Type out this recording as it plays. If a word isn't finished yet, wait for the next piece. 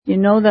You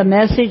know, the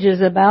message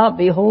is about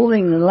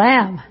beholding the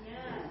Lamb.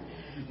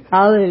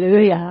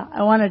 Hallelujah.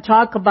 I want to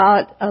talk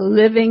about a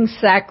living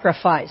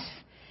sacrifice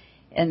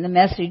in the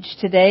message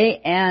today,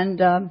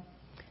 and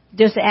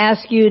just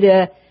ask you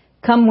to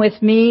come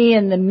with me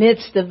in the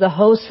midst of the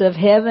hosts of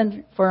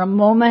heaven for a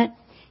moment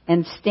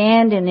and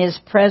stand in His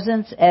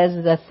presence as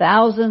the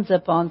thousands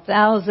upon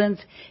thousands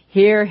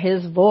hear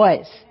His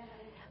voice.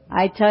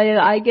 I tell you,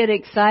 I get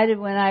excited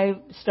when I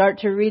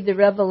start to read the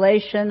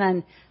Revelation,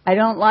 and I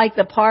don't like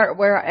the part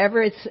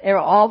wherever it's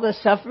all the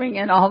suffering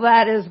and all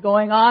that is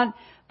going on,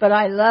 but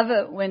I love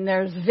it when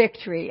there's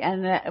victory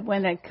and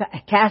when it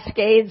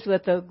cascades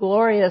with the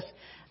glorious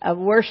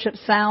worship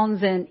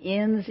sounds and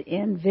ends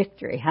in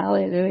victory.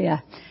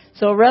 Hallelujah.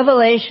 So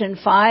Revelation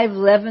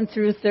 5:11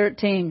 through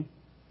 13.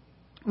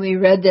 We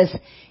read this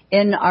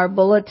in our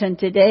bulletin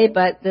today,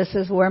 but this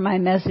is where my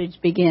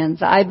message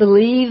begins. I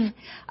beheld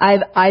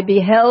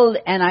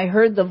and I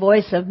heard the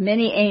voice of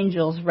many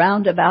angels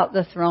round about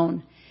the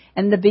throne,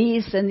 and the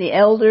beasts and the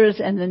elders,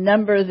 and the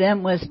number of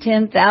them was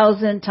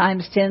 10,000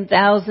 times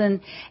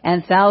 10,000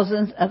 and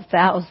thousands of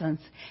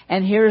thousands.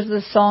 And here's the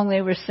song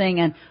they were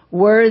singing.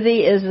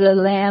 Worthy is the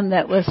Lamb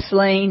that was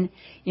slain,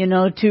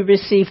 to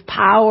receive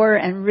power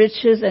and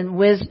riches and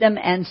wisdom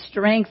and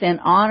strength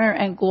and honor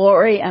and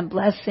glory and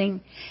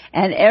blessing.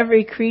 And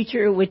every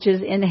creature which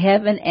is in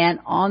heaven and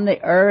on the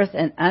earth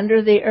and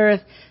under the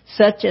earth,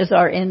 such as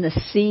are in the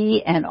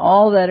sea and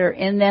all that are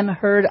in them,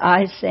 heard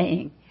I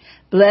saying,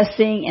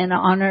 blessing and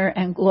honor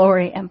and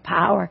glory and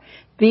power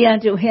be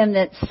unto Him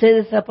that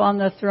sitteth upon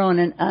the throne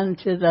and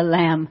unto the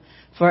Lamb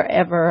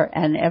forever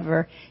and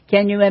ever.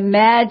 Can you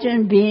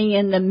imagine being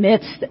in the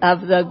midst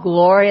of the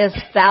glorious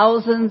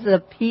thousands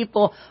of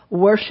people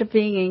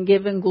worshiping and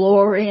giving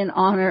glory and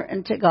honor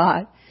unto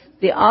God?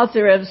 The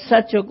author of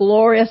such a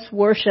glorious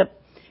worship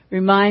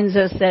reminds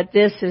us that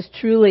this is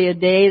truly a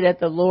day that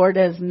the Lord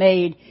has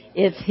made.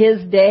 It's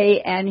His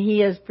day, and He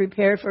has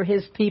prepared for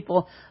His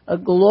people a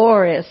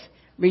glorious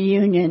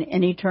reunion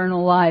in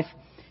eternal life.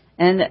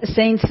 And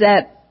saints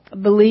that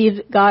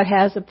believe God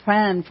has a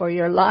plan for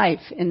your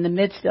life. In the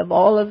midst of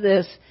all of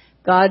this,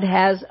 God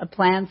has a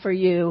plan for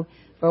you,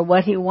 for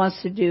what He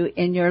wants to do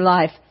in your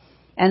life.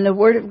 And the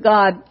Word of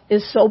God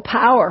is so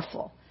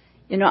powerful.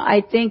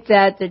 I think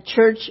that the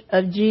Church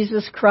of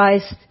Jesus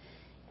Christ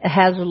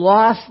has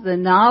lost the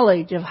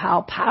knowledge of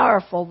how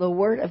powerful the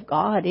Word of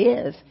God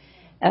is.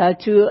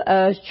 To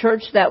a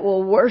church that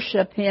will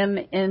worship Him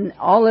in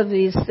all of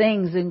these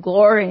things, in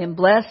glory and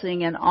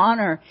blessing and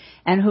honor,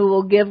 and who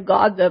will give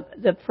God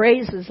the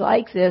praises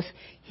like this.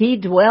 He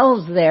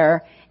dwells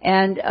there.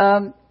 And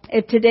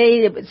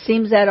today it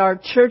seems that our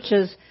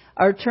churches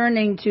are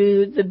turning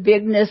to the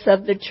bigness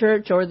of the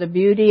church, or the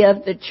beauty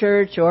of the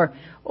church, or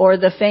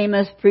the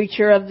famous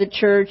preacher of the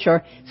church,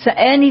 or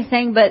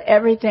anything but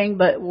everything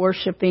but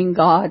worshiping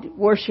God,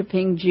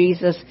 worshiping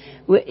Jesus.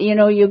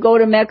 You go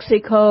to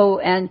Mexico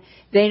and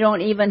they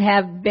don't even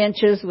have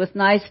benches with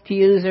nice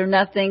pews or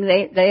nothing.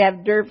 They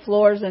have dirt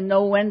floors and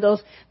no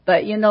windows.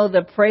 But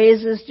the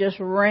praises just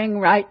ring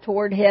right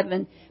toward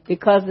heaven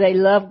because they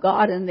love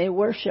God and they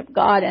worship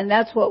God. And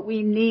that's what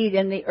we need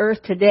in the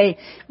earth today.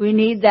 We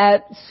need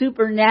that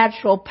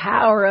supernatural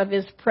power of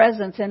His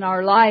presence in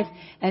our life,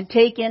 and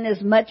take in as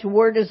much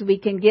word as we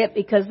can get,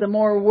 because the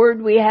more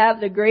word we have,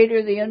 the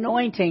greater the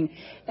anointing.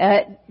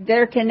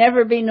 There can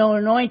never be no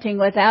anointing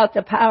without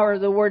the power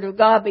of the Word of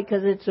God,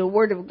 because it's the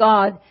Word of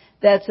God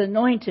that's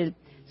anointed.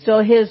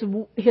 So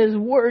His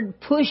Word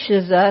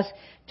pushes us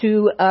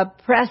to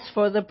press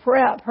for the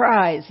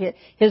prize.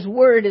 His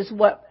Word is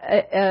what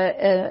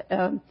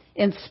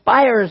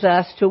inspires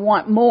us to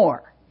want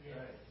more.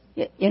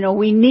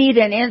 We need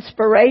an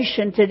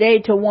inspiration today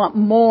to want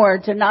more,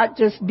 to not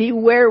just be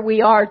where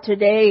we are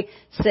today,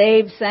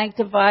 saved,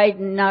 sanctified,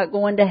 and not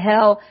going to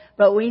hell,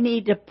 but we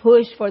need to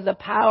push for the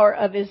power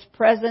of His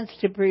presence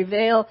to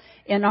prevail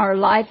in our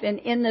life and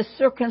in the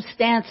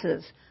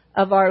circumstances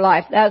of our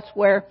life. That's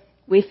where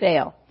we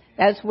fail.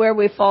 That's where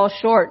we fall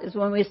short, is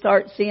when we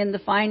start seeing the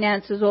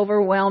finances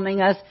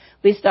overwhelming us.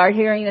 We start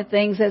hearing the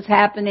things that's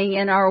happening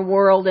in our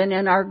world and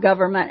in our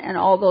government and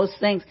all those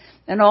things.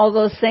 And all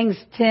those things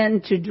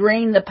tend to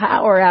drain the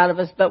power out of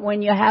us. But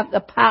when you have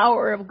the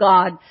power of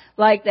God,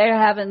 like they're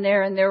having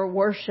there in their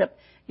worship,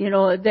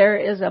 there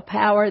is a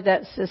power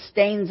that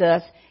sustains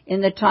us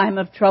in the time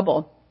of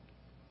trouble.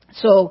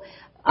 So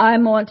I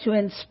want to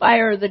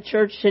inspire the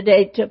church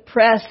today to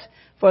press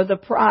for the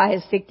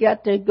prize, to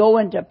get to go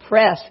and to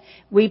press.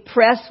 We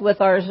press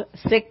with our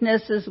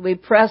sicknesses. We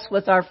press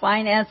with our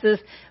finances.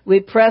 We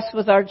press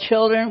with our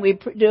children. We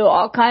do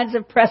all kinds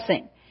of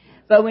pressing.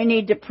 But we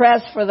need to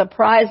press for the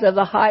prize of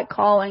the high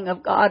calling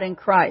of God in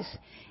Christ.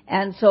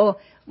 And so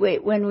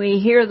when we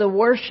hear the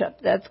worship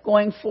that's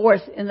going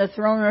forth in the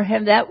throne room of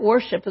heaven, that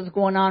worship is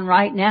going on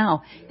right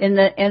now in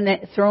the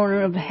throne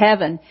room of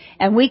heaven.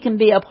 And we can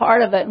be a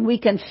part of it, and we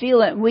can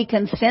feel it, and we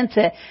can sense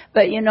it.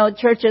 But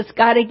church, it's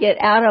got to get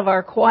out of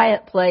our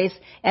quiet place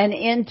and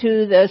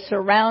into the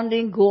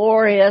surrounding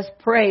glorious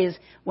praise.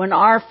 When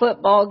our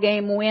football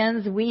game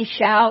wins, we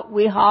shout,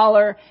 we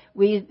holler,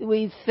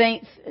 we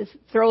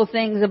throw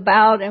things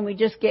about, and we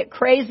just get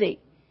crazy.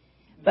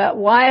 But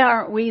why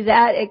aren't we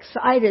that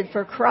excited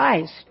for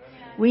Christ?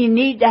 We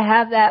need to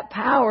have that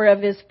power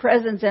of His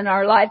presence in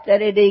our life,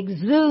 that it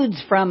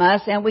exudes from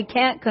us, and we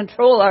can't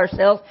control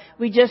ourselves.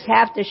 We just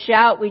have to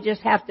shout. We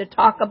just have to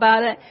talk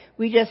about it.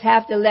 We just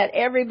have to let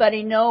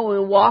everybody know. We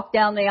walk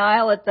down the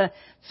aisle at the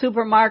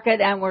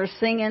supermarket and we're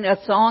singing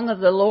a song of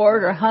the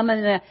Lord or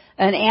humming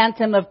an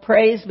anthem of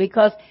praise,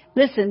 because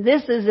listen,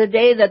 this is a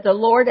day that the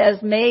Lord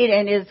has made,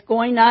 and it's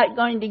not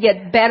going to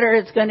get better.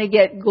 It's going to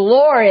get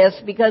glorious,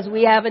 because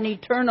we have an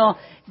eternal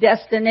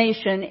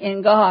destination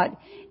in God.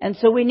 And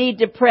so we need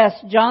to press.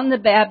 John the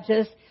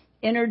Baptist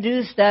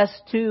introduced us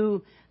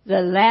to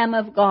the Lamb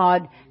of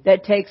God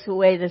that takes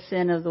away the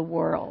sin of the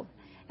world.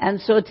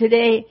 And so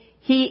today,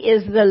 He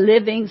is the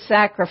living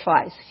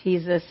sacrifice.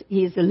 He's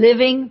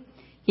living.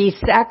 He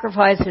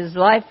sacrificed His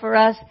life for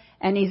us,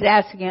 and He's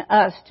asking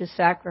us to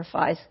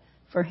sacrifice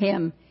for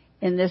Him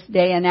in this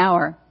day and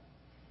hour.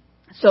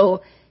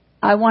 So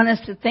I want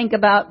us to think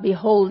about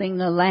beholding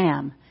the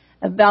Lamb,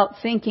 about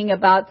thinking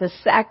about the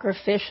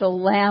sacrificial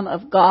Lamb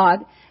of God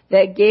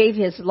that gave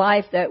His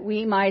life that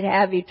we might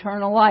have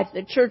eternal life.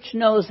 The church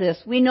knows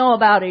this. We know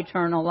about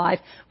eternal life.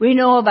 We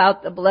know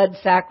about the blood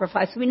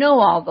sacrifice. We know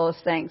all those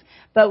things.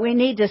 But we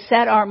need to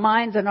set our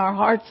minds and our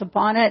hearts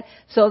upon it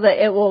so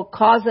that it will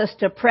cause us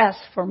to press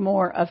for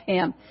more of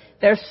Him.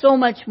 There's so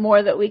much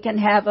more that we can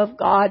have of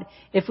God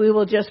if we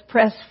will just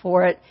press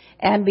for it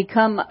and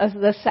become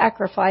the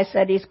sacrifice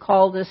that He's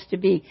called us to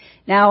be.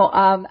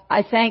 Now,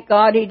 I thank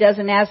God He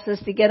doesn't ask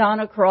us to get on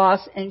a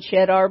cross and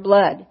shed our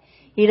blood.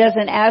 He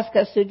doesn't ask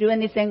us to do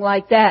anything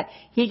like that.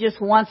 He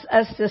just wants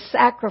us to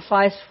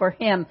sacrifice for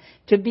Him,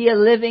 to be a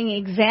living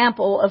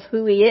example of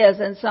who He is.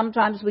 And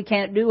sometimes we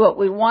can't do what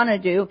we want to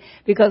do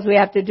because we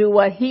have to do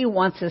what He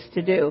wants us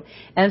to do.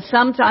 And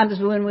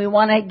sometimes when we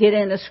want to get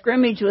in a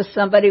scrimmage with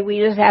somebody, we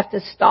just have to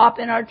stop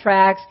in our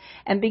tracks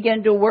and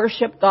begin to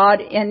worship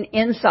God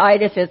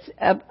inside, if it's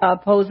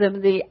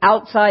opposing the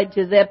outside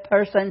to that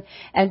person,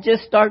 and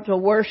just start to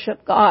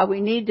worship God.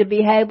 We need to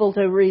be able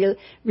to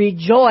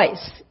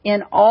rejoice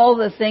in all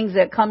the things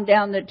that come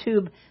down the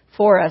tube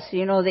for us.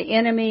 The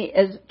enemy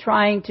is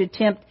trying to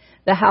tempt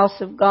the house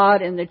of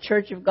God and the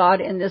church of God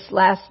in this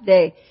last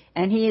day.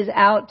 And he is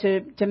out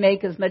to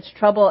make as much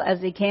trouble as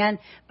he can.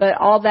 But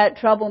all that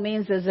trouble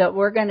means is that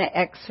we're going to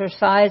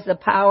exercise the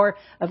power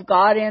of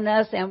God in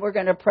us, and we're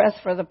going to press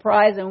for the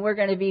prize, and we're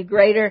going to be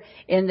greater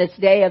in this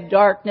day of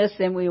darkness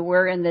than we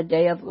were in the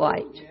day of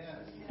light.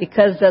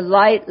 Because the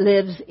light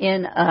lives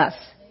in us.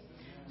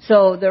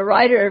 So the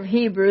writer of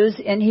Hebrews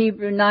in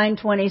Hebrew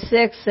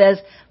 9:26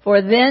 says, "For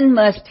then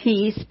must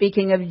He,"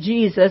 speaking of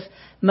Jesus,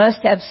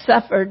 "must have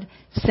suffered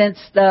since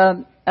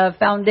the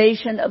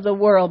foundation of the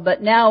world.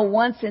 But now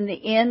once in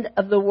the end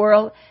of the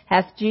world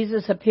hath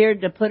Jesus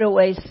appeared to put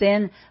away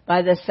sin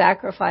by the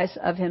sacrifice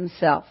of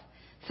Himself."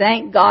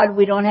 Thank God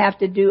we don't have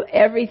to do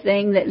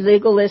everything, that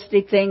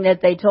legalistic thing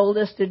that they told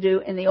us to do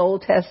in the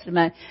Old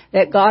Testament.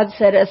 That God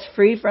set us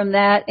free from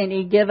that, and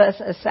He give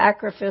us a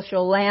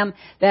sacrificial lamb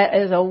that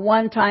is a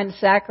one-time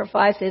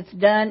sacrifice. It's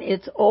done.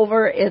 It's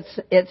over.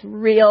 It's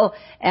real.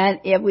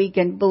 And if we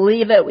can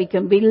believe it, we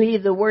can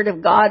believe the Word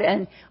of God,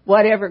 and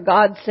whatever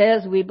God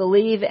says, we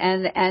believe,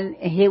 and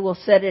He will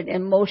set it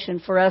in motion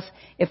for us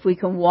if we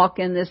can walk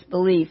in this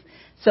belief.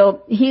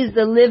 So He's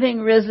the living,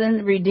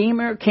 risen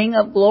Redeemer, King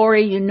of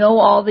glory. You know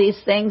all these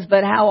things,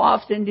 but how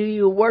often do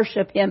you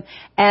worship Him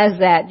as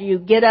that? Do you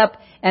get up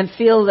and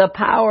feel the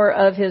power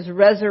of His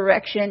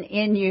resurrection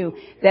in you?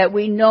 That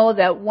we know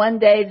that one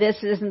day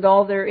this isn't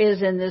all there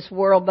is in this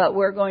world, but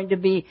we're going to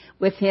be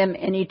with Him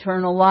in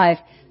eternal life.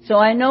 So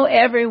I know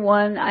every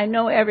one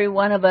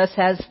of us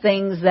has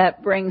things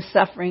that bring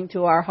suffering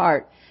to our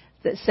heart.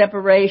 The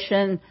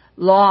separation,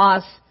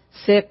 loss,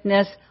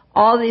 sickness,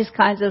 all these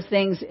kinds of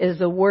things is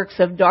the works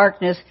of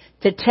darkness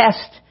to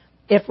test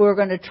if we're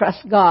going to trust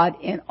God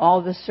in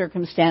all the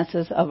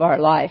circumstances of our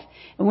life.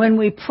 And when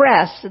we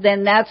press,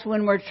 then that's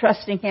when we're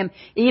trusting Him,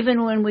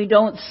 even when we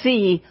don't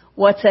see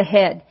what's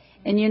ahead.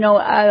 And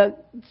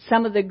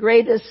some of the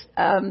greatest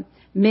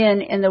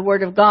men in the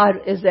Word of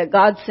God is that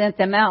God sent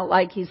them out,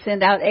 like He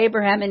sent out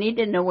Abraham, and he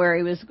didn't know where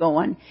he was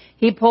going.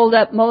 He pulled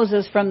up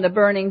Moses from the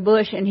burning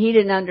bush, and he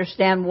didn't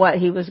understand what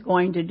he was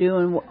going to do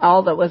and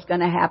all that was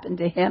going to happen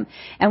to him.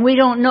 And we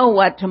don't know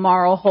what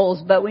tomorrow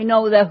holds, but we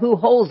know that who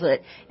holds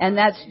it, and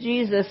that's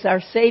Jesus,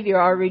 our Savior,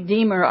 our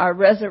Redeemer, our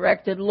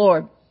resurrected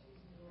Lord.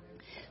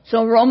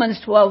 So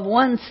Romans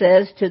 12:1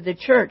 says to the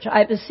church,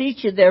 "I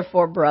beseech you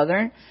therefore,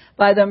 brethren,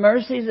 by the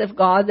mercies of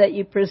God, that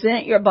you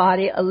present your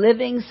body a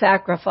living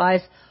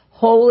sacrifice,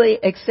 holy,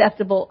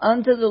 acceptable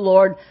unto the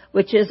Lord,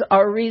 which is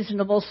our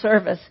reasonable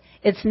service.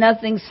 It's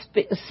nothing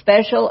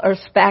special or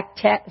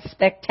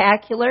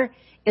spectacular.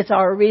 It's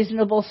our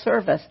reasonable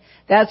service.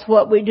 That's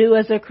what we do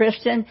as a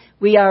Christian.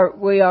 We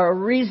are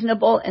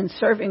reasonable in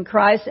serving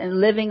Christ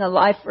and living a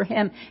life for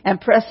Him and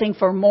pressing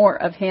for more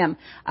of Him.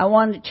 I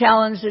want to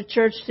challenge the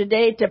church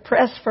today to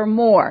press for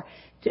more.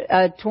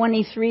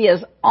 23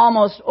 is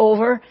almost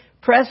over.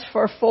 Press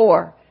for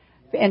 4.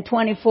 And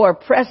 24,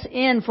 press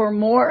in for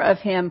more of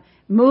Him.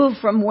 Move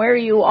from where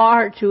you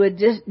are to a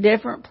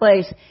different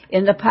place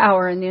in the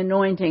power and the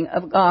anointing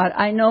of God.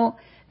 I know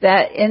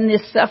that in the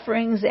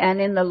sufferings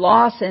and in the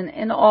loss and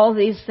in all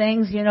these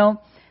things,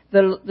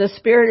 the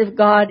Spirit of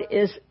God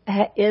is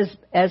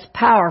as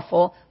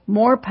powerful,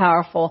 more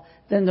powerful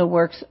than the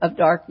works of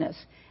darkness.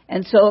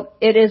 And so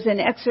it is an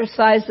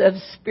exercise of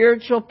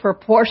spiritual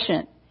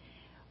proportion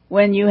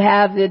when you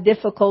have the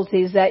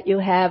difficulties that you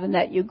have and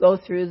that you go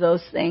through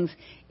those things.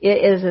 It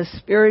is a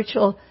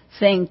spiritual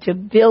thing to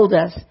build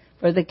us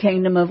for the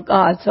kingdom of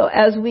God. So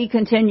as we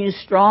continue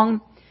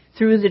strong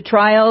through the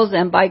trials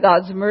and by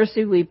God's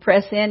mercy we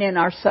press in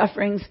our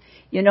sufferings,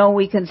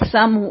 we can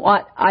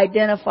somewhat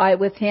identify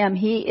with Him.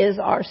 He is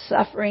our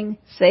suffering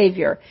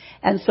Savior.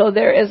 And so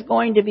there is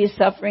going to be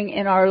suffering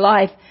in our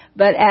life,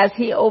 but as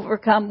He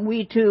overcome,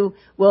 we too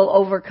will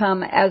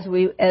overcome as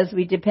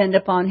we depend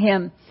upon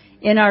Him.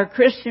 In our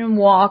Christian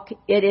walk,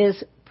 it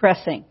is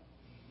pressing.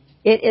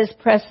 It is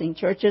pressing,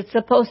 church. It's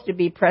supposed to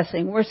be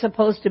pressing. We're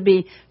supposed to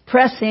be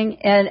pressing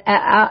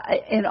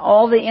in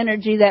all the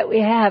energy that we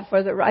have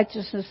for the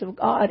righteousness of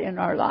God in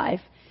our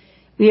life.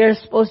 We are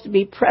supposed to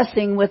be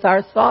pressing with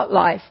our thought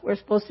life. We're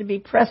supposed to be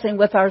pressing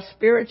with our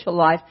spiritual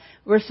life.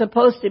 We're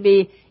supposed to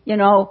be,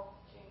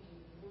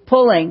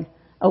 pulling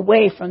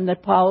away from the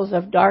powers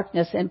of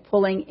darkness and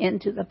pulling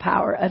into the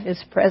power of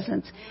His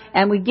presence.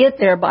 And we get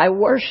there by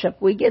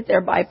worship. We get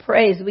there by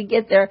praise. We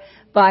get there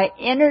by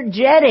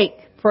energetic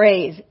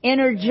praise,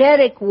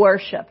 energetic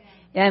worship.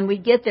 And we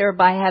get there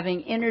by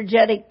having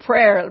energetic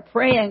prayer,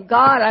 praying,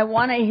 God, I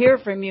want to hear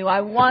from you. I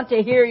want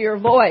to hear your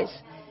voice,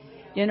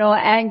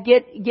 and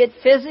get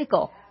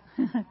physical,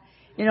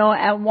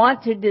 and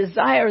want to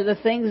desire the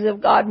things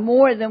of God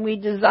more than we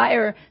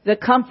desire the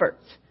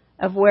comforts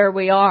of where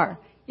we are.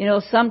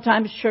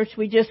 Sometimes, church,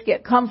 we just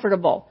get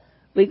comfortable.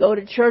 We go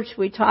to church,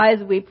 we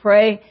tithe, we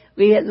pray,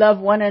 we love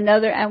one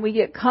another, and we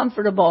get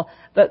comfortable.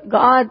 But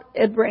God,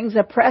 it brings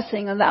a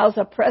pressing, allows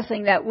a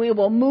pressing that we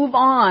will move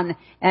on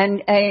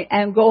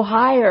and go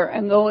higher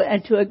and go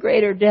into a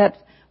greater depth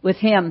with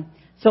Him.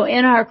 So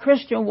in our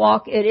Christian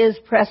walk, it is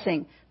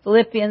pressing.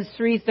 Philippians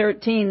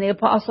 3:13, the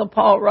Apostle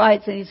Paul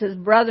writes, and he says,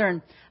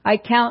 Brethren, I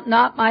count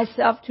not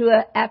myself to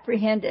have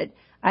apprehended.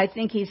 I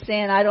think he's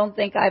saying, I don't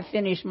think I've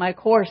finished my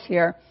course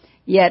here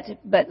yet.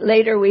 But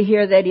later we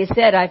hear that he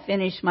said, I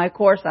finished my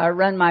course, I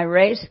run my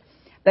race.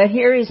 But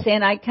here he's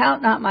saying, I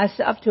count not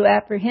myself to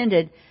have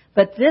apprehended,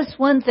 but this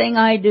one thing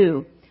I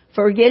do,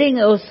 forgetting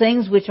those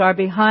things which are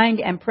behind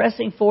and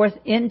pressing forth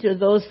into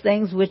those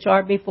things which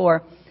are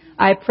before.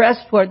 I press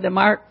toward the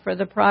mark for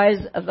the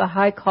prize of the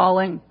high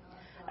calling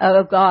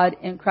of God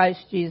in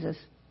Christ Jesus.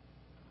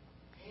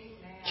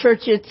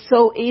 Church, it's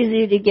so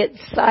easy to get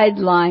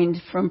sidelined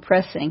from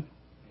pressing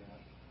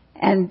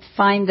and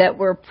find that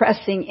we're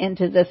pressing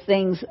into the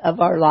things of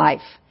our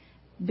life.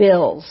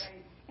 Bills,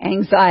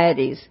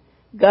 anxieties,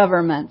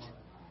 government,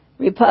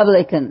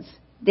 Republicans,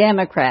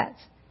 Democrats.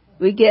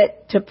 We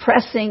get to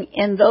pressing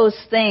in those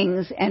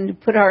things and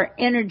put our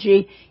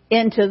energy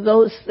into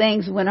those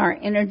things when our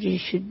energy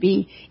should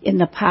be in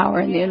the power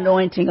and the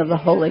anointing of the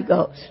Holy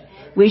Ghost.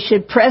 We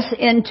should press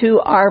into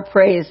our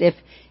praise.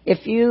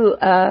 If you,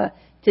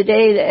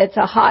 today it's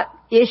a hot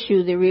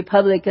issue, the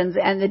Republicans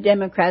and the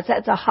Democrats.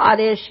 That's a hot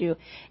issue.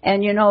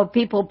 And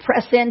people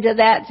press into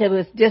that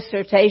with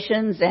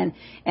dissertations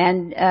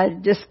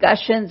and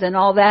discussions and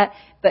all that.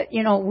 But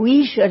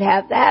we should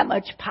have that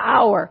much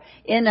power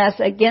in us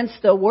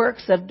against the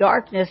works of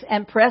darkness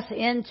and press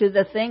into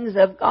the things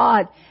of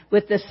God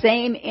with the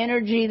same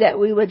energy that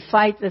we would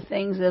fight the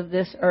things of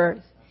this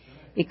earth.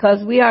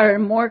 Because we are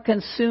more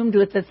consumed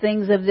with the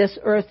things of this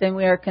earth than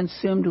we are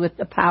consumed with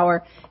the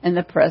power and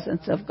the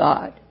presence of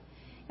God.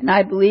 And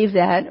I believe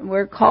that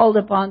we're called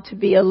upon to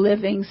be a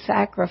living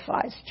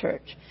sacrifice,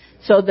 church.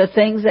 So the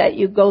things that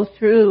you go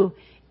through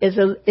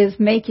is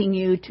making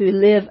you to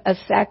live a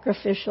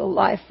sacrificial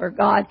life for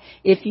God.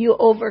 If you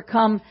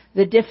overcome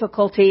the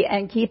difficulty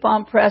and keep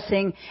on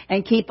pressing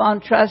and keep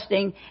on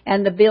trusting,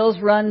 and the bills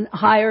run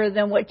higher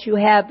than what you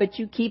have, but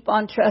you keep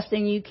on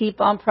trusting, you keep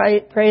on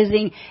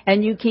praising,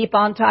 and you keep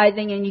on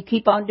tithing, and you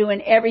keep on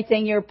doing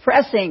everything, you're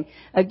pressing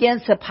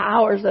against the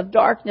powers of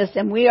darkness.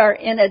 And we are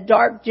in a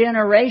dark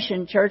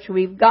generation, church.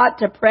 We've got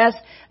to press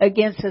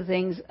against the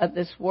things of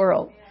this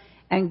world.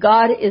 And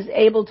God is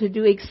able to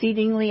do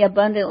exceedingly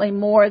abundantly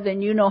more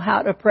than you know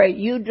how to pray.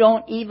 You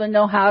don't even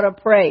know how to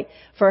pray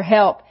for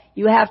help.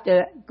 You have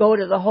to go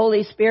to the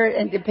Holy Spirit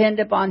and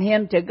depend upon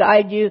Him to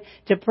guide you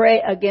to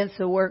pray against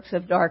the works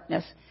of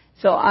darkness.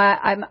 So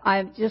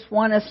I just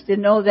want us to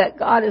know that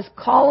God is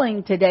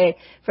calling today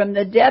from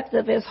the depth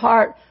of His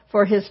heart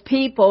for His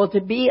people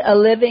to be a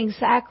living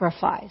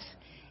sacrifice.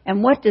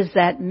 And what does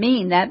that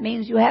mean? That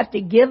means you have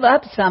to give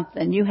up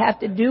something. You have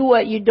to do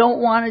what you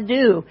don't want to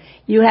do.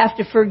 You have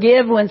to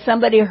forgive when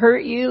somebody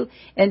hurt you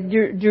and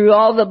drew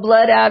all the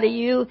blood out of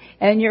you,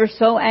 and you're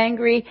so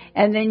angry,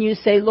 and then you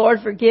say, Lord,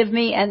 forgive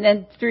me, and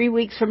then 3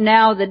 weeks from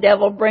now the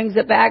devil brings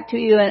it back to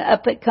you, and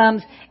up it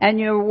comes, and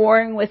you're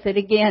warring with it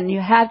again. You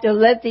have to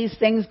let these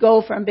things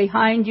go from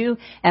behind you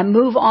and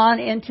move on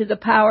into the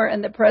power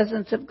and the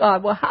presence of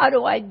God. Well, how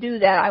do I do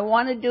that? I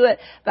want to do it,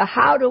 but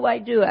how do I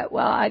do it?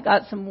 Well, I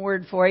got some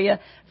word for you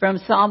from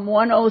Psalm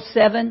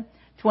 107:22.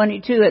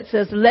 It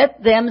says,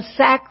 let them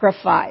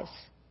sacrifice.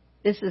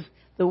 This is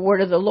the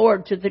word of the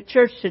Lord to the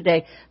church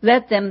today.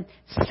 Let them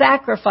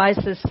sacrifice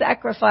the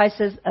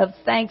sacrifices of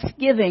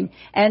thanksgiving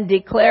and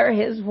declare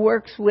His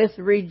works with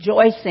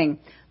rejoicing.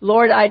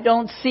 Lord, I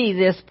don't see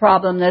this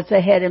problem that's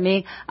ahead of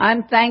me.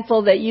 I'm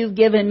thankful that You've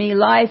given me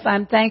life.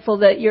 I'm thankful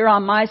that You're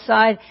on my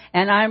side,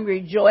 and I'm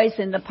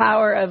rejoicing in the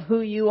power of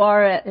who You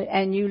are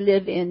and You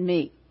live in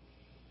me.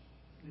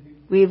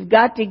 We've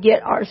got to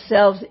get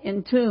ourselves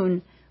in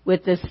tune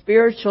with the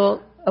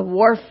spiritual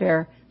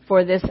warfare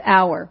for this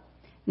hour.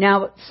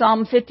 Now,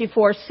 Psalm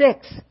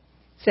 54:6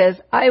 says,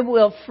 I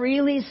will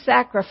freely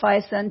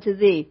sacrifice unto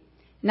Thee.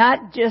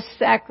 Not just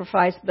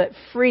sacrifice, but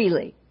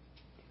freely.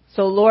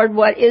 So, Lord,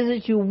 what is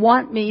it You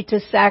want me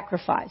to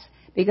sacrifice?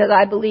 Because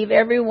I believe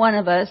every one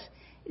of us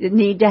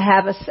need to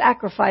have a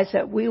sacrifice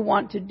that we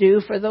want to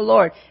do for the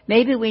Lord.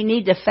 Maybe we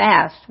need to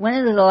fast. When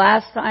is the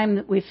last time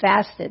that we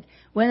fasted?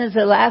 When is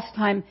the last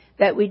time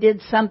that we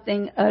did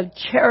something of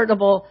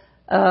charitable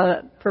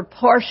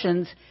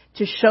proportions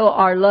to show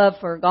our love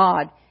for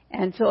God?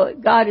 And so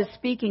God is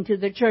speaking to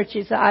the church.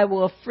 He said, I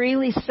will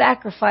freely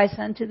sacrifice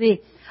unto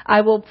Thee.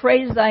 I will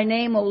praise Thy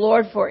name, O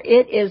Lord, for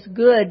it is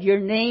good. Your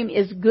name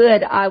is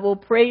good. I will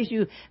praise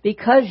You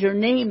because Your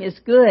name is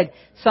good.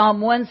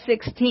 Psalm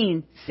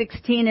 116,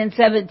 16 and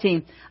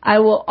 17. I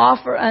will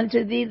offer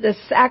unto Thee the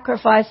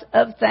sacrifice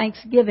of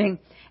thanksgiving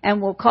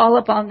and will call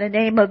upon the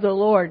name of the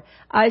Lord.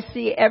 I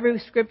see every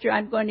scripture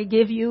I'm going to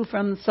give you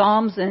from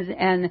Psalms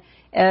and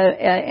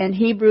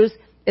Hebrews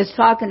is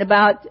talking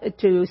about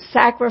to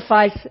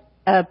sacrifice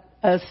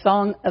a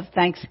song of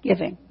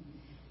thanksgiving.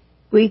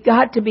 We've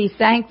got to be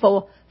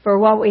thankful for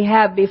what we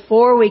have.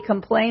 Before we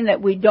complain that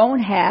we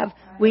don't have,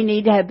 we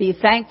need to be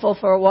thankful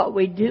for what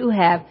we do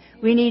have.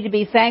 We need to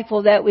be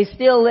thankful that we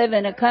still live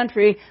in a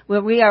country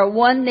where we are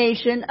one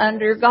nation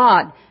under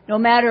God. No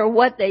matter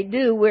what they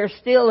do, we're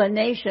still a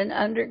nation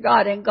under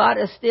God, and God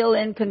is still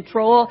in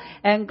control,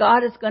 and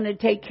God is going to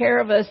take care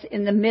of us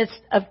in the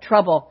midst of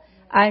trouble.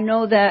 I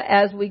know that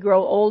as we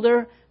grow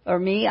older, or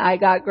me, I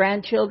got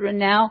grandchildren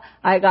now.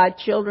 I got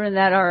children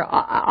that are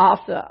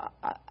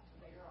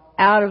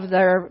out of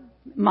their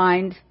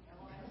mind,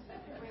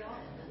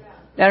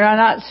 that are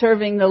not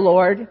serving the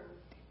Lord.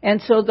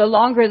 And so the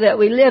longer that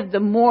we live, the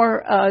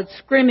more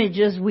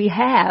scrimmages we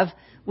have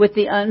with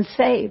the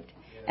unsaved.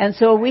 And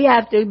so we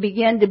have to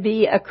begin to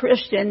be a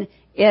Christian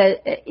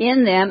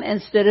in them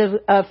instead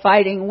of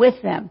fighting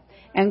with them.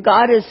 And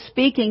God is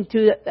speaking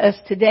to us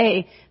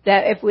today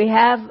that if we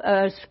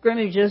have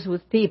scrimmages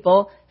with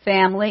people,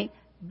 family,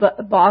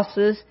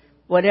 bosses,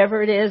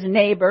 whatever it is,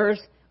 neighbors,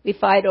 we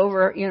fight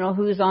over,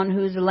 who's on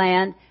whose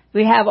land.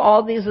 We have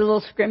all these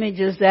little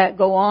scrimmages that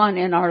go on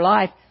in our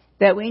life,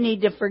 that we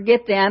need to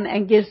forget them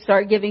and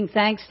start giving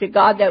thanks to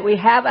God that we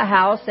have a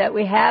house, that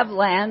we have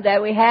land,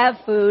 that we have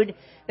food,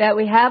 that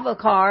we have a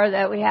car,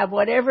 that we have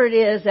whatever it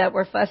is that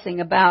we're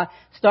fussing about.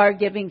 Start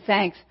giving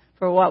thanks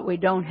for what we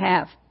don't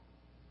have.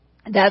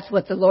 That's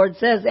what the Lord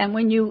says. And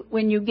when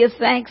you give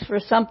thanks for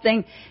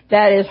something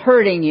that is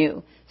hurting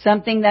you,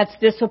 something that's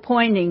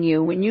disappointing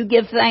you, when you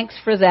give thanks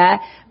for that,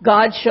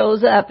 God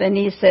shows up and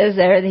He says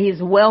there that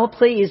He's well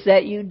pleased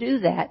that you do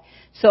that.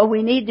 So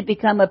we need to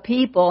become a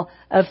people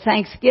of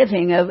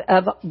thanksgiving,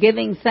 of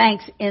giving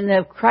thanks in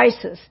the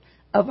crisis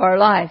of our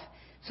life.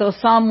 So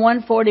Psalm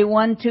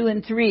 141, 2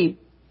 and 3,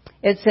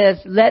 it says,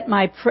 let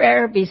my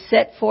prayer be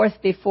set forth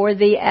before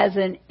Thee as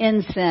an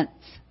incense,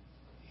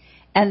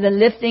 and the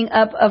lifting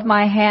up of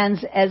my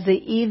hands as the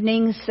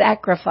evening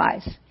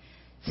sacrifice.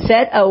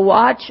 Set a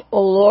watch,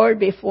 O Lord,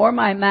 before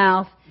my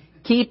mouth.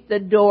 Keep the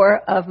door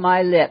of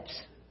my lips.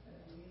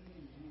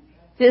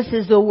 This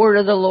is the word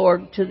of the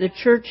Lord to the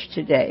church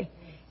today.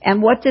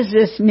 And what does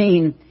this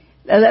mean?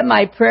 Let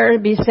my prayer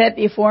be set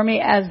before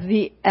me as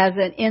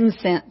an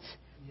incense.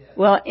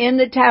 Well, in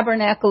the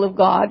tabernacle of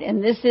God,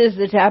 and this is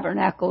the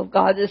tabernacle of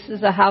God, this is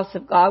the house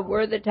of God,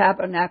 we're the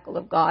tabernacle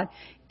of God.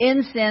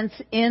 Incense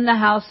in the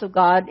house of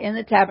God, in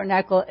the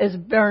tabernacle, is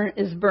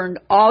burned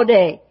all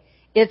day.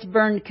 It's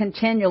burned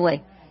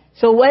continually.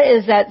 So what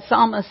is that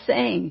psalmist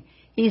saying?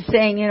 He's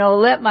saying,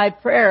 let my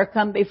prayer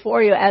come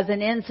before You as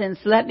an incense.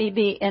 Let me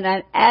be in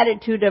an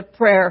attitude of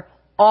prayer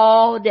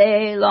all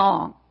day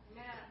long.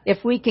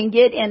 If we can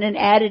get in an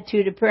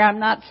attitude of prayer, I'm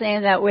not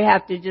saying that we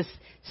have to just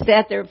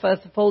sit there with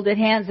folded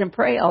hands and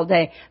pray all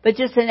day, but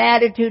just an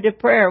attitude of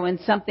prayer. When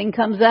something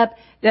comes up,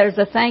 there's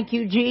a thank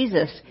you,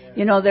 Jesus.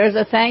 There's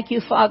a thank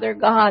you, Father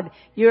God.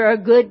 You're a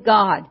good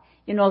God.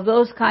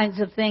 those kinds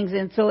of things.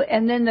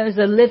 And then there's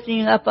a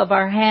lifting up of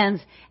our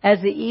hands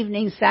as the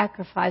evening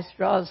sacrifice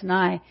draws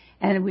nigh.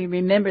 And we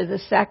remember the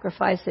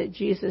sacrifice that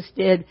Jesus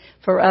did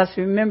for us.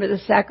 Remember the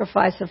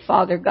sacrifice of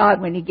Father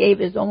God when He gave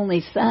His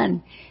only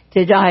Son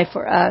to die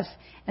for us.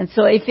 And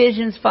so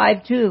Ephesians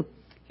 5:2,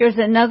 here's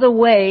another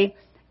way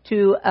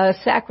to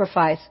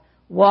sacrifice.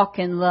 Walk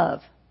in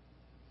love.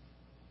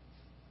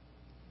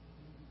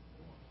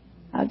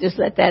 I'll just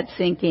let that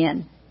sink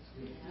in.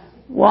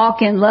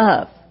 Walk in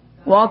love.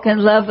 Walk in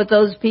love with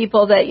those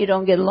people that you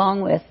don't get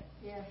along with.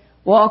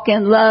 Walk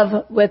in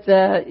love with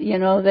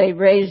they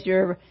raised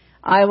your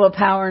Iowa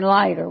Power and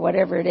Light or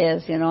whatever it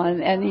is,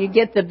 and you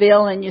get the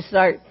bill and you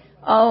start,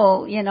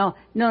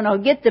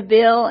 get the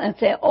bill and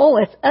say,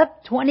 it's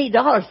up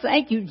 $20.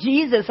 Thank you,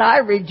 Jesus. I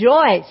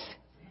rejoice.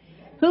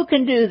 Who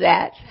can do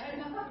that?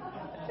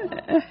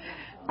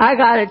 I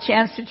got a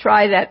chance to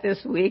try that this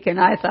week, and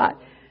I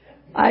thought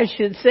I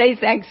should say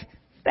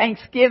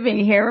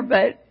Thanksgiving here,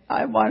 but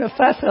I want to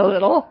fuss a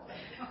little,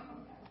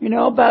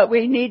 but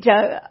we need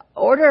to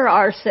order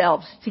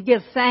ourselves to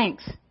give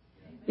thanks,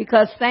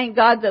 because thank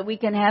God that we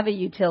can have a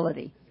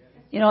utility.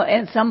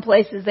 In some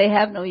places they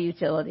have no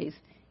utilities.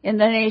 In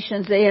the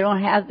nations they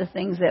don't have the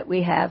things that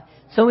we have.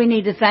 So we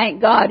need to thank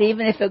God,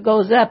 even if it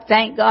goes up.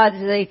 Thank God.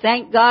 Say,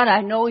 thank God,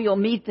 I know you'll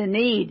meet the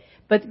need.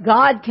 But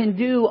God can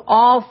do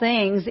all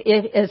things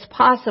if it's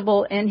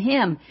possible in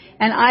Him.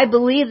 And I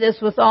believe this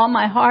with all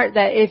my heart,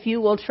 that if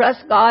you will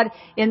trust God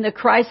in the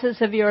crisis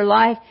of your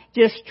life,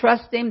 just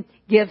trust Him,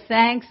 give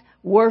thanks,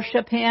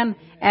 worship Him,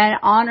 and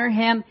honor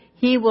Him,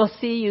 He will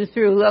see you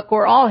through. Look,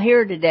 we're all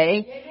here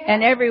today,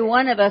 and every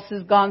one of us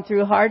has gone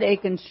through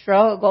heartache and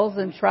struggles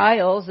and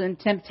trials and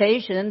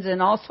temptations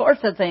and all sorts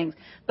of things.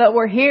 But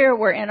we're here,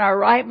 we're in our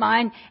right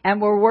mind,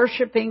 and we're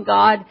worshiping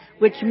God,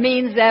 which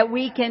means that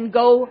we can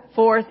go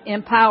forth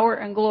in power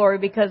and glory,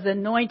 because the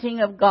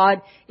anointing of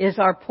God is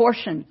our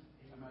portion.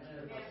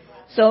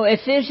 So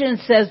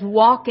Ephesians says,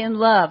 walk in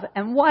love.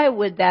 And why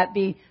would that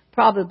be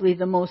probably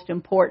the most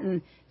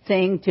important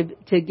thing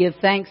to give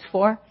thanks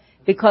for?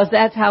 Because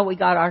that's how we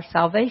got our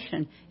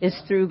salvation, is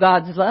through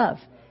God's love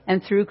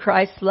and through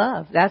Christ's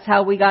love. That's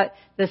how we got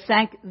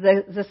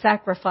the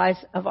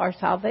sacrifice of our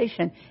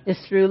salvation, is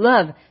through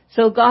love.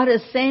 So God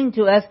is saying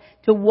to us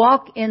to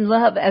walk in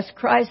love as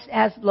Christ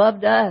has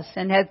loved us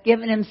and has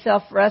given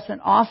Himself for us, an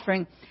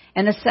offering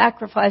and a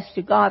sacrifice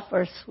to God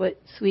for a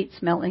sweet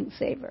smelling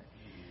savor.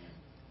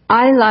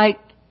 I like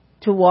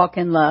to walk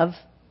in love,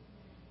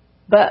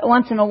 but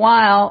once in a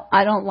while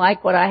I don't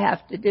like what I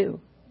have to do.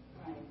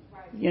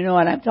 You know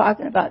what I'm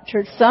talking about,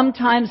 church.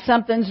 Sometimes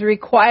something's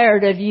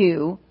required of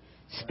you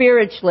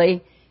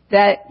spiritually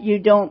that you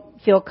don't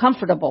feel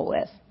comfortable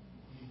with.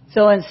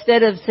 So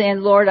instead of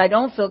saying, Lord, I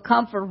don't feel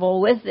comfortable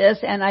with this,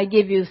 and I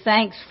give you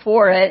thanks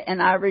for it,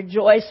 and I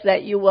rejoice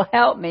that you will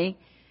help me,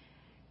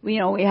 we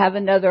have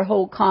another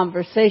whole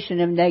conversation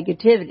of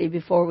negativity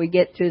before we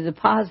get to the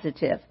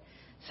positive.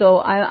 So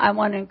I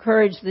want to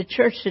encourage the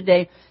church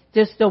today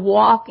just to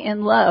walk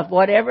in love.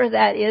 Whatever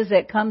that is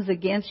that comes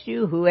against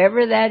you,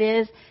 whoever that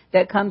is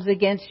that comes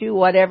against you,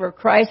 whatever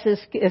crisis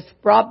is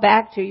brought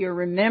back to your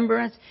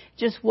remembrance,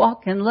 just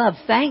walk in love.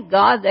 Thank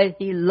God that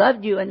He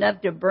loved you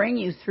enough to bring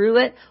you through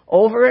it,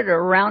 over it, or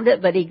around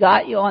it, but He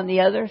got you on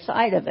the other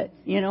side of it.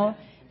 Do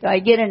I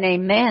get an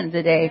amen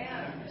today?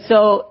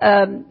 So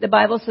the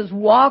Bible says,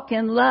 walk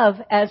in love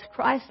as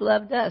Christ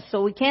loved us.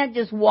 So we can't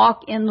just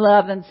walk in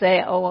love and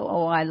say,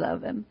 oh, I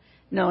love Him.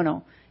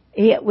 No.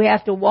 We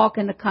have to walk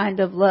in the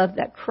kind of love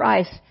that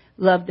Christ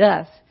loved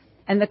us.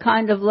 And the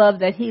kind of love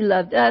that He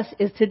loved us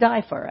is to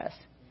die for us.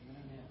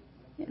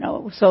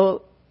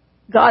 So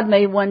God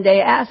may one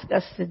day ask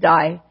us to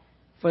die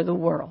for the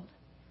world,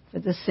 for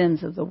the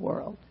sins of the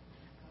world.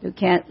 We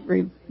can't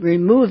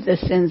remove the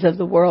sins of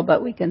the world,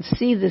 but we can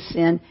see the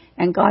sin,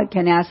 and God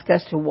can ask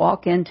us to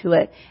walk into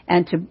it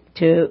and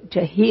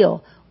to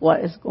heal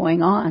what is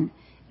going on.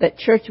 But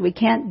church, we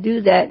can't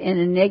do that in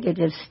a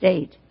negative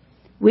state.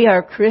 We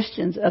are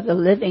Christians of the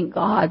living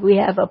God. We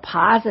have a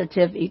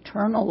positive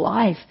eternal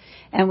life,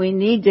 and we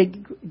need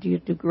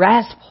to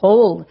grasp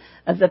hold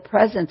of the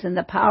presence and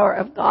the power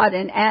of God.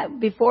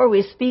 And before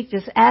we speak,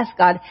 just ask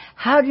God,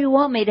 how do you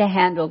want me to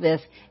handle this?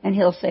 And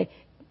He'll say,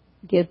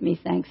 give me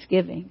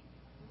thanksgiving.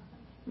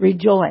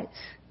 Rejoice.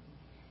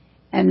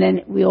 And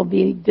then we'll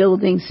be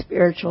building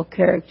spiritual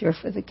character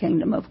for the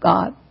kingdom of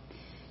God.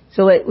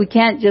 So we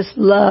can't just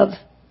love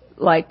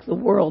like the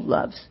world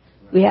loves.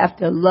 We have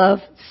to love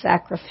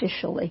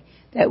sacrificially,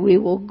 that we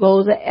will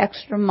go the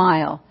extra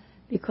mile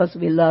because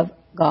we love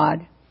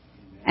God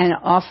and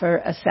offer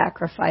a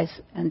sacrifice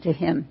unto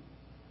Him.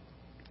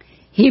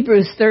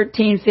 Hebrews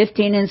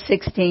 13:15 and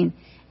 16.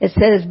 It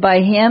says, by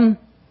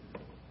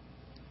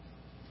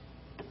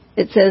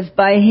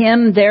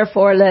Him,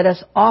 therefore, let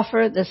us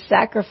offer the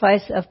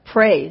sacrifice of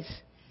praise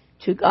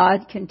to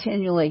God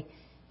continually.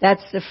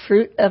 That's the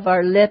fruit of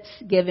our lips,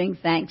 giving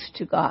thanks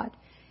to God.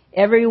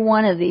 Every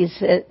one of these,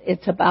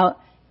 it's about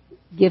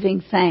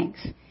giving thanks.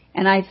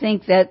 And I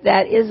think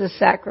that is a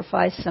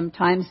sacrifice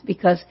sometimes,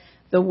 because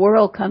the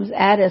world comes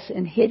at us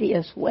in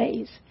hideous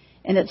ways.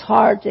 And it's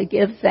hard to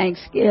give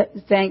thanks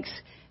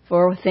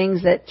for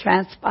things that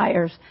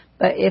transpires.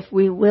 But if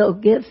we will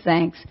give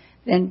thanks,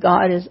 then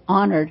God is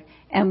honored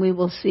and we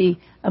will see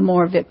a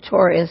more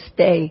victorious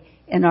day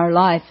in our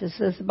life. It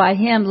says, by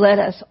Him let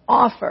us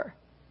offer.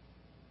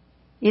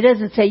 He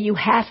doesn't say you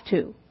have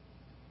to.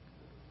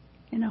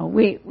 You know,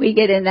 we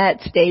get in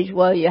that stage,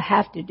 well, you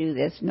have to do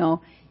this.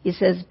 No, He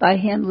says, by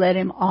Him let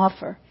Him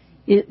offer.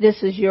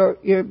 This is your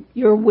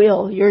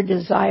will, your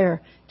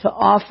desire to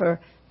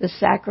offer the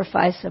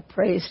sacrifice of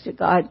praise to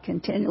God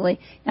continually.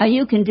 Now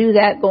you can do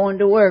that going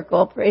to work.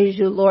 Oh, praise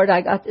you, Lord,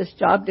 I got this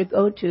job to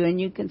go to.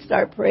 And you can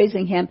start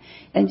praising Him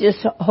and just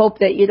hope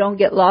that you don't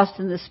get lost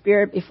in the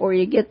Spirit before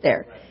you get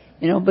there.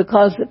 You know,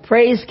 because the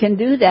praise can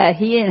do that.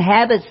 He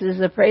inhabits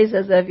the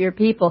praises of your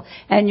people.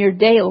 And your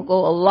day will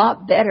go a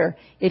lot better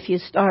if you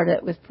start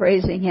it with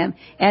praising Him.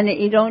 And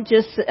you don't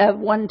just at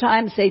one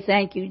time say,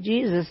 thank you,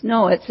 Jesus.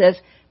 No, it says,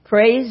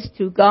 praise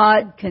to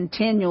God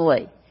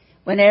continually.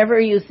 Whenever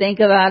you think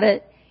about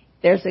it,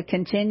 there's a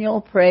continual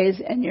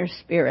praise in your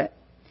spirit.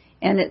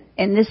 And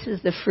this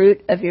is the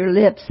fruit of your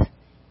lips,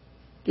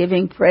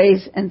 giving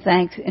praise and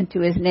thanks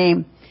into His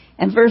name.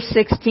 And verse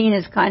 16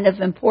 is kind of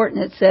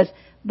important. It says,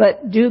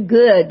 but do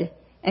good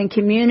and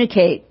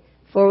communicate,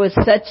 for with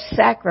such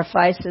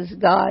sacrifices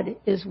God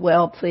is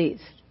well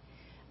pleased.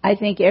 I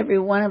think every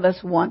one of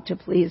us want to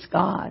please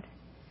God.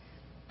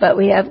 But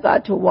we have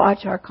got to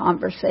watch our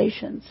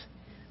conversations.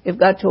 We've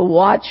got to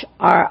watch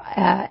our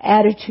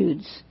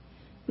attitudes.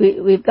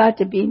 We've got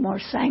to be more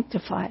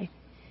sanctified.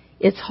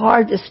 It's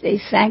hard to stay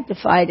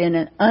sanctified in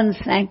an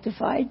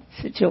unsanctified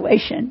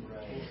situation.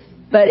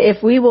 But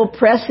if we will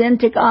press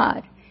into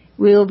God,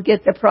 we'll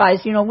get the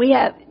prize. You know, we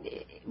have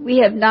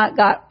not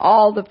got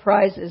all the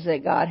prizes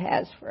that God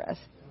has for us.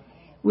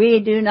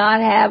 We do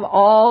not have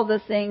all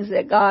the things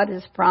that God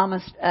has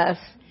promised us.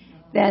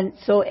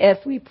 So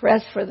if we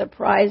press for the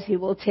prize, He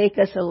will take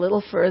us a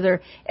little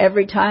further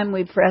every time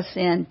we press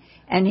in,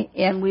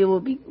 and we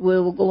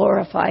will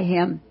glorify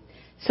Him.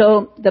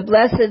 So the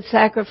blessed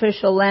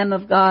sacrificial Lamb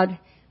of God,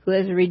 who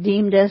has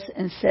redeemed us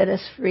and set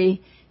us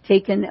free,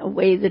 taken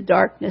away the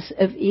darkness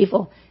of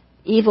evil.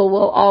 Evil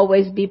will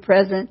always be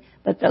present,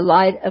 but the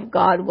light of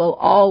God will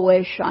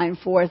always shine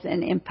forth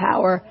and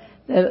empower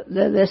the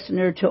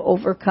listener to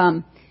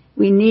overcome.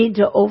 We need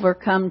to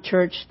overcome,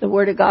 church. The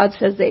Word of God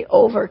says they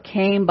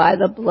overcame by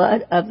the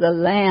blood of the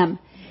Lamb,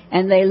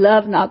 and they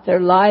loved not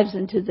their lives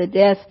unto the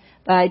death.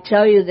 But I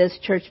tell you this,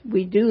 church,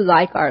 we do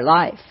like our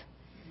life.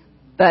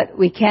 But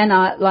we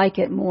cannot like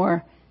it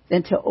more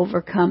than to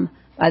overcome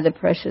by the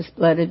precious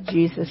blood of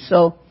Jesus.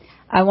 So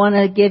I want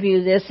to give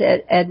you this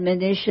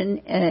admonition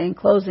in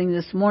closing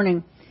this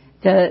morning.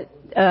 Jude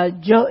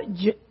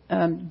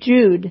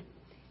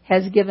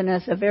has given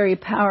us a very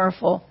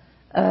powerful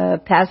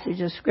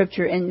passage of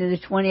Scripture in the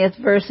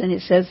 20th verse, and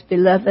it says,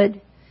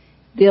 Beloved,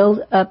 build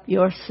up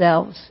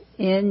yourselves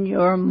in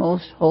your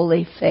most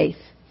holy faith.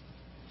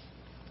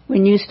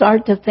 When you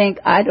start to think,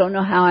 I don't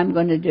know how I'm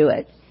going to do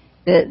it.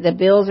 The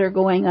bills are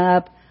going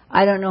up.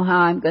 I don't know how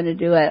I'm going to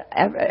do it.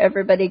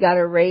 Everybody got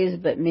a raise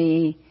but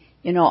me.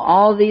 You know,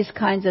 all these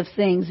kinds of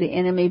things the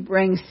enemy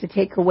brings to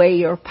take away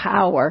your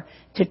power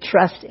to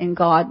trust in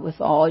God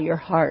with all your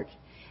heart.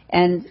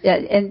 And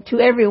to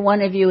every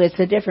one of you, it's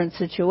a different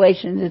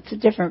situation. It's a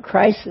different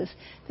crisis.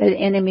 The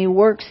enemy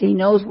works. He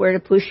knows where to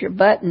push your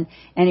button,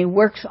 and he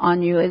works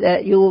on you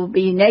that you will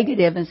be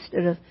negative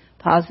instead of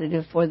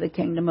positive for the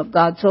kingdom of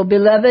God. So,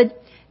 beloved,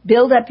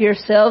 build up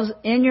yourselves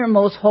in your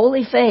most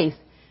holy faith.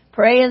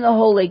 Pray in the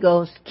Holy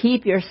Ghost.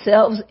 Keep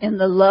yourselves in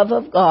the love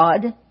of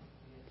God.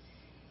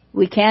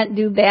 We can't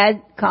do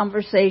bad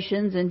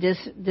conversations and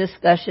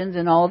discussions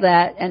and all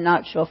that and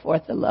not show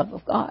forth the love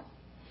of God.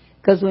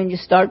 Because when you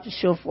start to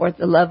show forth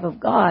the love of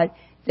God,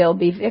 there'll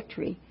be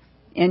victory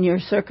in your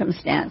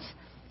circumstance.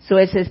 So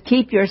it says,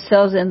 keep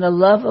yourselves in the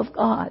love of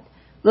God,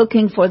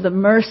 looking for the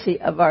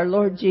mercy of our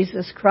Lord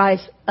Jesus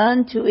Christ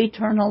unto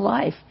eternal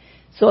life.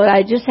 So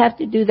I just have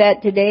to do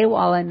that today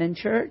while I'm in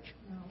church?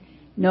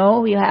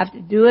 No, you have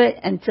to do it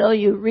until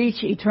you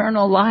reach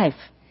eternal life,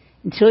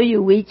 until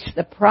you reach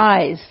the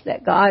prize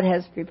that God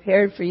has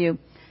prepared for you.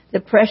 The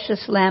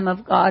precious Lamb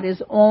of God,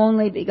 His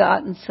only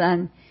begotten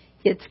Son,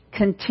 it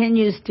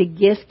continues to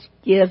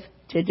give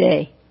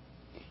today.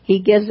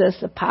 He gives us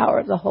the power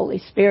of the Holy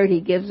Spirit.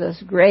 He gives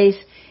us grace.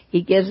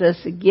 He gives us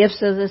the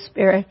gifts of the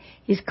Spirit.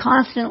 He's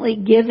constantly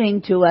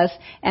giving to us.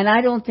 And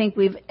I don't think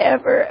we've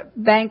ever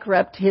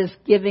bankrupted His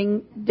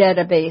giving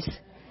database.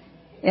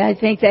 And I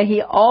think that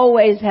He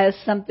always has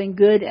something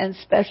good and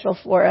special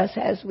for us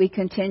as we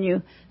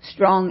continue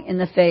strong in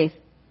the faith.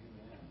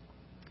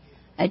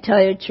 I tell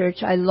you,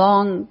 church, I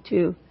long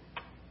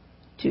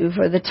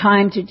for the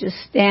time to just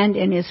stand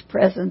in His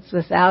presence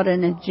without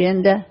an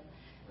agenda,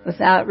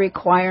 without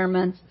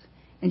requirements,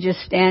 and just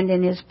stand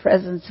in His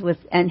presence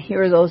and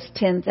hear those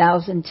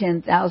 10,000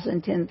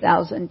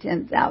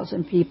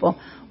 people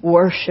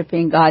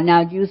worshiping God.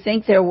 Now, do you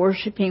think they're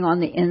worshiping on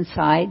the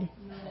inside?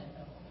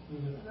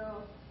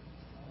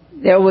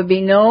 There would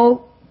be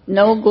no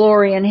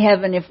glory in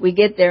heaven if we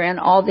get there and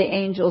all the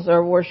angels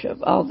are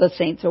all the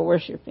saints are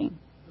worshiping.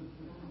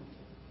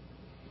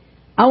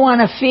 I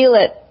want to feel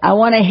it. I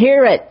want to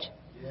hear it.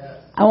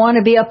 I want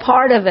to be a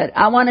part of it.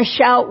 I want to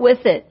shout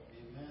with it.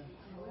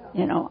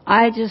 You know,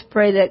 I just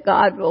pray that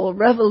God will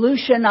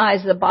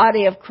revolutionize the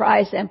body of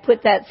Christ and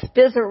put that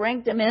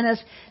spizzarenctum in us,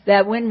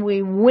 that when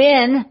we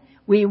win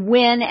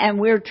and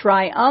we're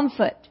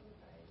triumphant.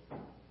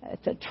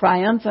 It's a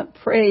triumphant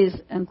praise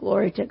and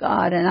glory to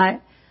God. And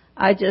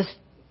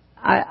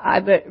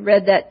I've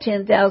read that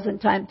 10,000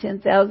 times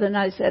 10,000.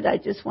 I said, I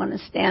just want to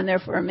stand there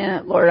for a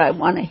minute. Lord, I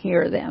want to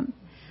hear them.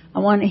 I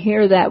want to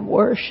hear that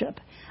worship.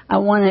 I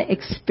want to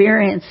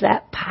experience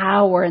that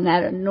power and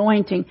that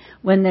anointing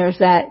when there's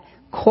that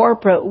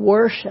corporate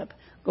worship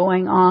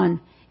going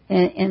on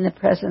in the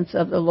presence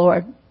of the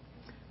Lord.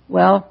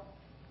 Well,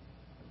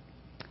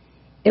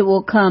 it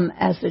will come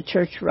as the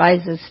church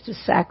rises to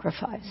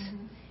sacrifice.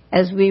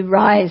 As we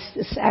rise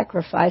to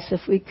sacrifice,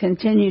 if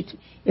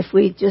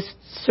we just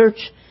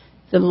search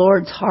the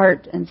Lord's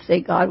heart and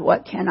say, God,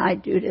 what can I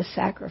do to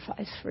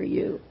sacrifice for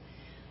you?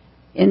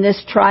 In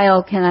this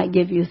trial, can I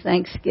give you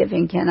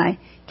thanksgiving? Can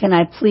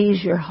I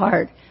please your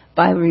heart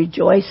by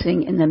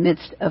rejoicing in the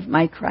midst of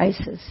my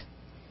crisis?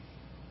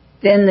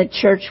 Then the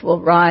church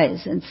will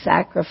rise in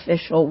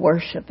sacrificial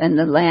worship, and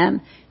the Lamb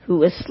who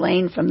was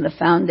slain from the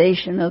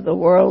foundation of the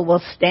world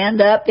will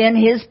stand up in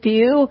his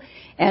pew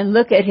and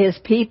look at his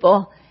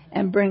people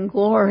and bring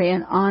glory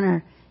and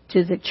honor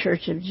to the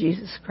church of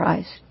Jesus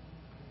Christ.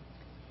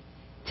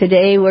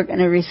 Today we're going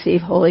to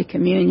receive Holy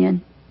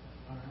Communion.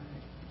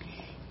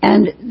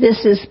 And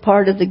this is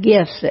part of the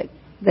gifts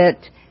that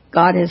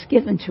God has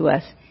given to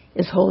us,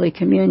 is Holy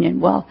Communion.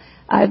 Well,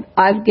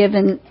 I've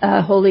given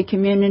Holy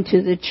Communion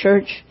to the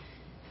church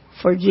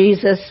for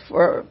Jesus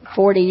for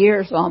 40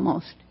 years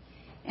almost.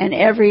 And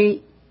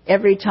every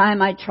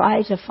time I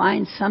try to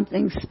find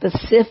something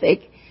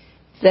specific,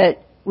 that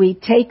we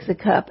take the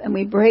cup and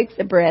we break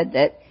the bread,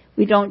 that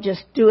we don't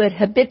just do it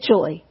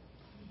habitually,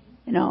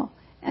 you know.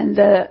 And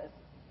the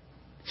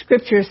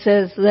Scripture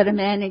says, let a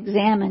man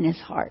examine his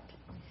heart.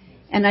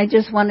 And I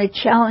just want to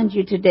challenge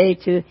you today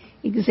to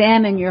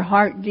examine your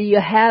heart. Do you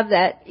have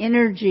that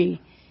energy?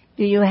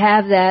 Do you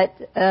have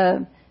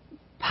that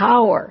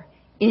power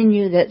in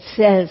you that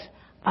says,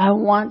 I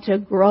want to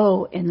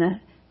grow in the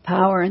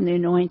power and the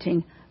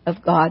anointing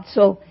of God?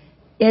 So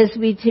as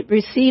we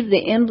receive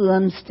the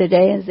emblems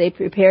today, as they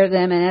prepare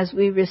them, and as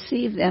we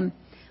receive them,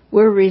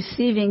 we're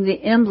receiving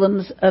the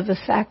emblems of a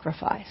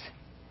sacrifice.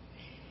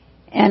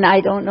 And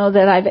I don't know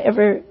that I've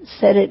ever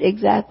said it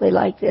exactly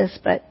like this,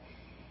 but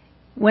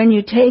when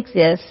you take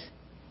this,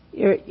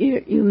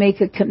 you make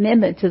a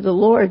commitment to the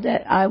Lord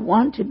that I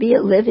want to be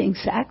a living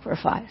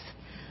sacrifice.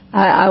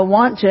 I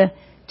want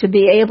to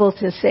be able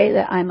to say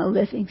that I'm a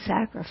living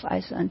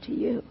sacrifice unto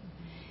you.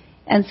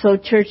 And so,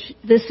 church,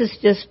 this is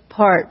just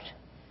part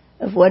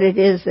of what it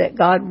is that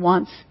God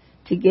wants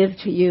to give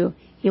to you.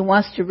 He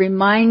wants to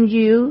remind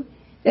you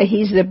that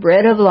He's the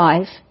bread of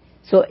life.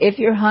 So if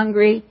you're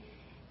hungry,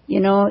 you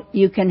know,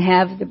 you can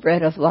have the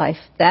bread of life.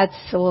 That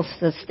will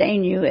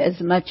sustain you as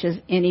much as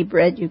any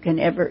bread you can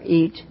ever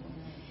eat.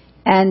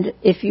 And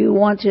if you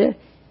want to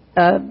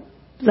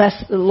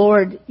bless the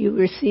Lord, you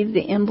receive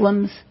the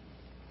emblems,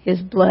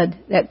 His blood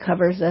that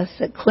covers us,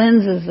 that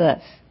cleanses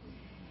us.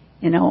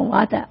 You know,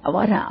 what an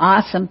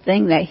awesome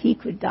thing that He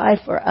could die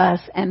for us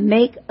and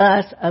make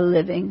us a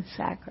living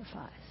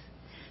sacrifice.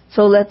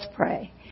 So let's pray.